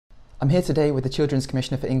I'm here today with the Children's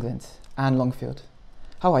Commissioner for England, Anne Longfield.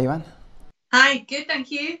 How are you, Anne? Hi, good, thank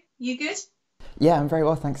you. You good? Yeah, I'm very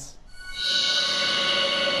well, thanks.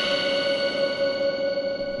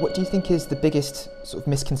 What do you think is the biggest sort of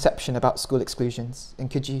misconception about school exclusions? And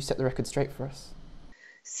could you set the record straight for us?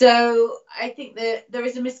 So I think that there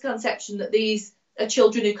is a misconception that these are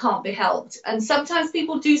children who can't be helped. And sometimes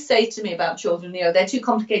people do say to me about children, they're too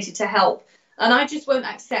complicated to help. And I just won't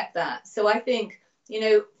accept that. So I think,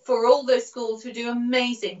 for all those schools who do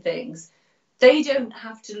amazing things, they don't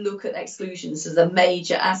have to look at exclusions as a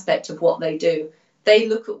major aspect of what they do. They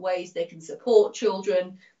look at ways they can support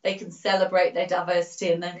children, they can celebrate their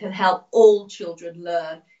diversity, and then can help all children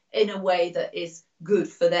learn in a way that is good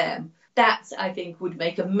for them. That, I think, would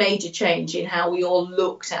make a major change in how we all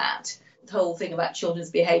looked at the whole thing about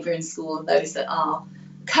children's behaviour in school and those that are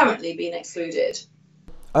currently being excluded.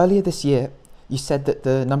 Earlier this year, you said that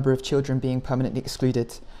the number of children being permanently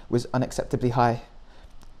excluded was unacceptably high.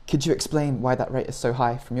 Could you explain why that rate is so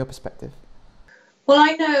high from your perspective? Well,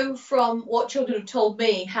 I know from what children have told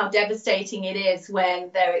me how devastating it is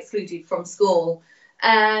when they're excluded from school.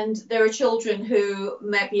 And there are children who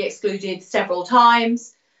may be excluded several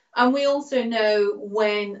times. And we also know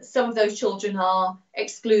when some of those children are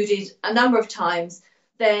excluded a number of times,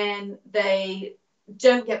 then they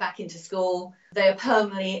don't get back into school. They are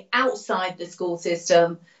permanently outside the school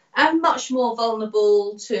system and much more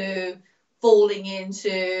vulnerable to falling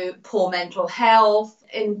into poor mental health,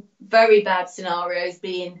 in very bad scenarios,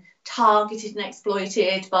 being targeted and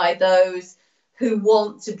exploited by those who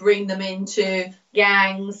want to bring them into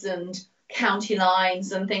gangs and county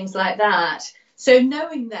lines and things like that. So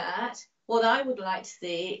knowing that, what I would like to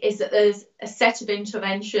see is that there's a set of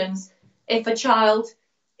interventions if a child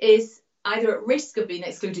is either at risk of being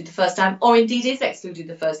excluded the first time or indeed is excluded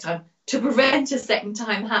the first time, to prevent a second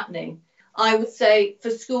time happening. I would say for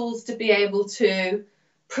schools to be able to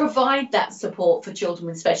provide that support for children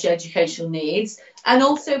with special educational needs and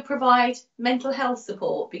also provide mental health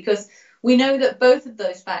support, because we know that both of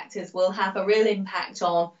those factors will have a real impact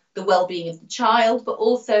on the well-being of the child, but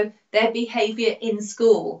also their behaviour in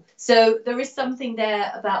school. So there is something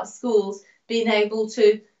there about schools being able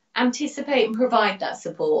to anticipate and provide that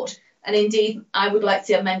support. And indeed, I would like to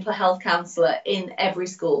see a mental health counsellor in every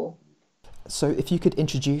school. So if you could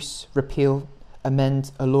introduce, repeal,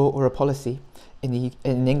 amend a law or a policy in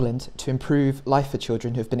England to improve life for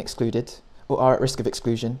children who have been excluded or are at risk of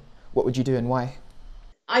exclusion, what would you do and why?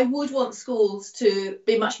 I would want schools to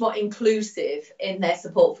be much more inclusive in their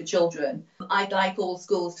support for children. I'd like all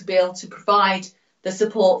schools to be able to provide the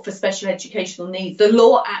support for special educational needs. The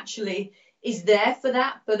law actually is there for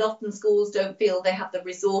that, but often schools don't feel they have the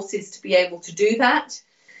resources to be able to do that.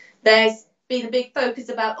 There's been a big focus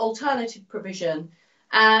about alternative provision,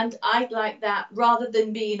 and I'd like that, rather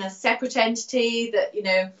than being a separate entity that,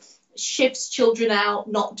 shifts children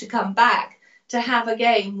out not to come back, to have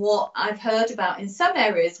again what I've heard about in some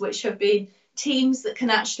areas, which have been teams that can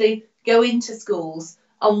actually go into schools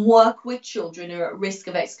and work with children who are at risk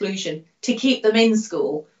of exclusion to keep them in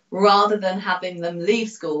school, rather than having them leave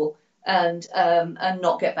school and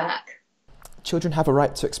not get back. Children have a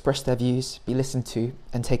right to express their views, be listened to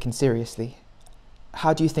and taken seriously.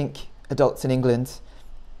 How do you think adults in England,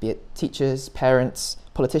 be it teachers, parents,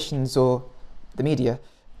 politicians or the media,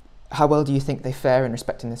 how well do you think they fare in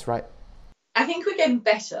respecting this right? I think we're getting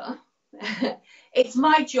better. It's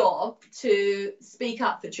my job to speak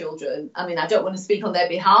up for children. I mean, I don't want to speak on their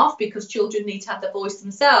behalf because children need to have their voice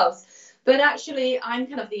themselves. But actually, I'm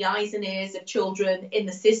kind of the eyes and ears of children in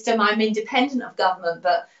the system. I'm independent of government,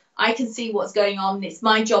 but I can see what's going on. It's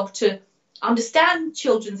my job to understand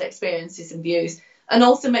children's experiences and views, and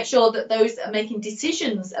also make sure that those that are making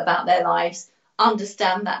decisions about their lives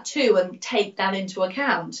understand that too and take that into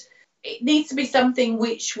account. It needs to be something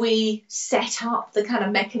which we set up the kind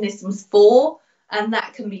of mechanisms for, and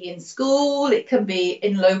that can be in school, it can be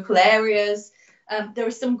in local areas. There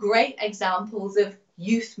are some great examples of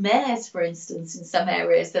youth mayors, for instance, in some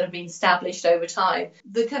areas that have been established over time.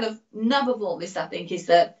 The kind of nub of all this, I think, is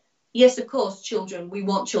that, yes, of course, we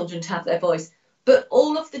want children to have their voice, but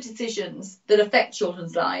all of the decisions that affect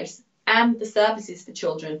children's lives and the services for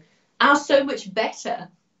children are so much better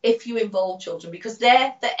if you involve children, because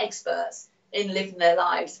they're the experts in living their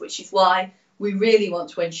lives, which is why we really want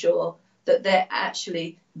to ensure that they're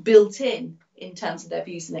actually built in terms of their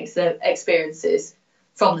views and experiences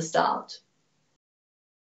from the start.